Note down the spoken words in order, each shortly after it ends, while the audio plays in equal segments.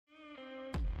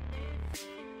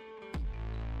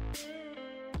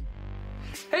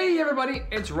Hey everybody,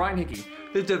 it's Ryan Hickey.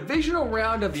 The divisional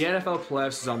round of the NFL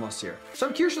playoffs is almost here. So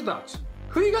I'm curious your thoughts.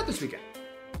 Who you got this weekend?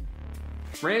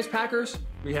 Rams, Packers,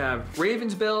 we have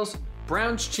Ravens, Bills,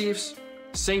 Browns, Chiefs,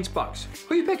 Saints, Bucks.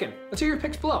 Who you picking? Let's hear your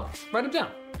picks below. Write them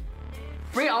down.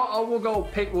 For me,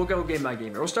 we'll go game by game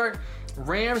here. We'll start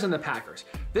Rams and the Packers.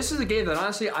 This is a game that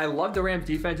honestly, I love the Rams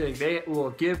defense. I think they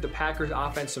will give the Packers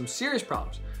offense some serious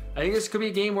problems. I think this could be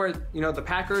a game where, the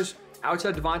Packers,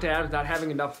 outside Devontae Adams not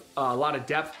having a lot of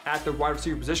depth at the wide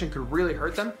receiver position could really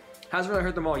hurt them. Hasn't really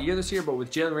hurt them all year this year, but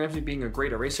with Jalen Ramsey being a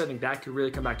great eraser, I think that could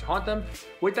really come back to haunt them.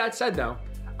 With that said though,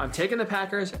 I'm taking the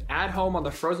Packers at home on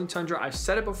the frozen tundra. I've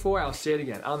said it before, I'll say it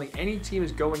again. I don't think any team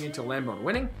is going into Lambeau and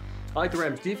winning. I like the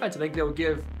Rams defense. I think they'll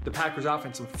give the Packers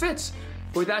offense some fits.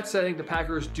 But with that said, I think the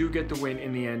Packers do get the win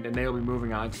in the end, and they'll be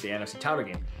moving on to the NFC title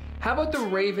game. How about the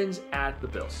Ravens at the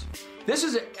Bills? This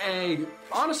is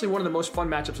honestly one of the most fun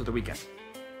matchups of the weekend.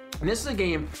 And this is a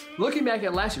game, looking back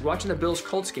at last week, watching the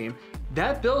Bills-Colts game,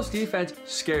 that Bills defense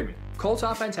scared me. Colts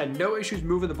offense had no issues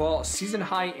moving the ball, season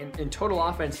high in total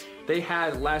offense they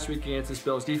had last week against this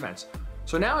Bills defense.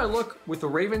 So now I look with the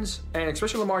Ravens, and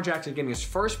especially Lamar Jackson getting his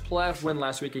first playoff win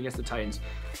last week against the Titans.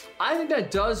 I think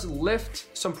that does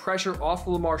lift some pressure off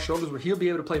of Lamar's shoulders where he'll be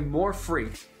able to play more free.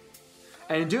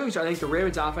 And in doing so, I think the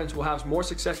Ravens offense will have more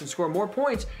success and score more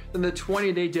points than the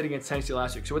 20 they did against Tennessee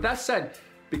last week. So with that said,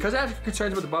 because I have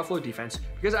concerns with the Buffalo defense,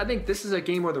 because I think this is a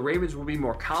game where the Ravens will be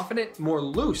more confident, more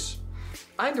loose,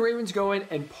 I think the Ravens go in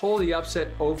and pull the upset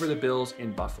over the Bills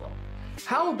in Buffalo.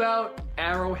 How about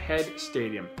Arrowhead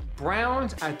Stadium?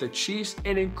 Browns at the Chiefs,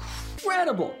 an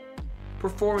incredible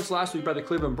performance last week by the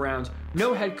Cleveland Browns.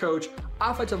 No head coach,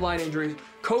 offensive line injuries.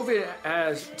 COVID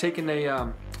has taken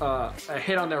a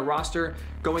hit on their roster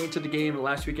going into the game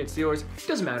last week against Steelers. It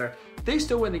doesn't matter. They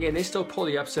still win the game. They still pull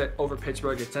the upset over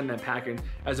Pittsburgh and send them packing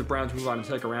as the Browns move on to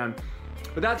take a round.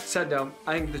 With that said though,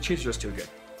 I think the Chiefs are just too good.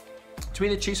 To me,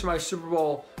 the Chiefs were my Super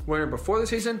Bowl winner before the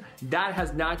season. That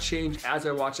has not changed as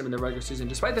I watched them in the regular season,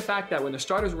 despite the fact that when the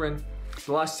starters were in,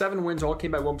 the last 7 wins all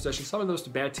came by 1 possession, some of those to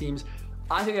bad teams.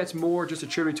 I think that's more just a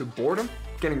tribute to boredom,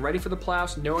 getting ready for the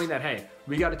playoffs, knowing that, hey,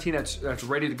 we got a team that's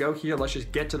ready to go here. Let's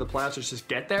just get to the playoffs. Let's just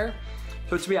get there.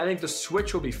 So to me, I think the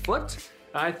switch will be flipped.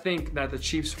 I think that the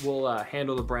Chiefs will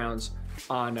handle the Browns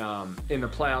in the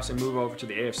playoffs and move over to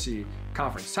the AFC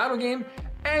Conference title game.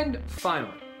 And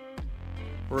finally,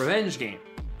 revenge game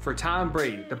for Tom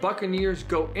Brady. The Buccaneers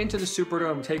go into the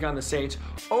Superdome and take on the Saints.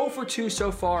 0-2 so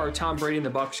far are Tom Brady and the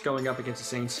Bucs going up against the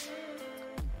Saints.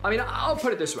 I mean, I'll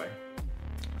put it this way.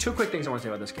 2 quick things I want to say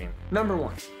about this game. Number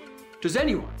 1, does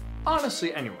anyone,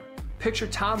 honestly anyone, picture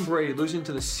Tom Brady losing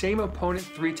to the same opponent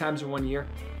 3 times in 1 year?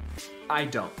 I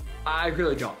don't. I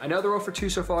really don't. I know they're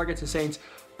 0-2 so far against the Saints.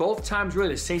 Both times, really,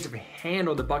 the Saints have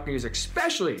handled the Buccaneers,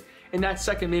 especially in that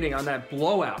second meeting on that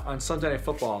blowout on Sunday Night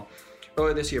Football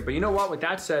earlier this year. But you know what? With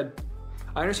that said,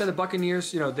 I understand the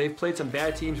Buccaneers, they've played some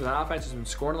bad teams where that offense has been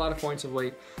scoring a lot of points of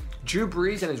late. Drew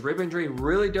Brees and his rib injury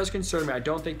really does concern me. I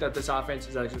don't think that this offense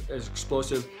is as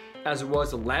explosive as it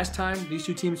was the last time these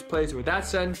 2 teams played. So with that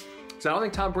said, I don't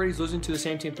think Tom Brady's losing to the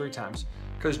same team 3 times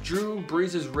because Drew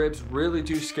Brees' ribs really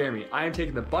do scare me. I am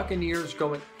taking the Buccaneers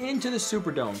going into the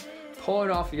Superdome, pulling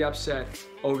off the upset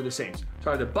over the Saints.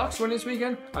 So I have the Bucs win this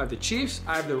weekend, I have the Chiefs,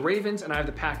 I have the Ravens, and I have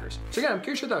the Packers. So again, I'm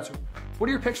curious your thoughts. What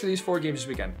are your picks for these 4 games this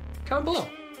weekend? Comment below.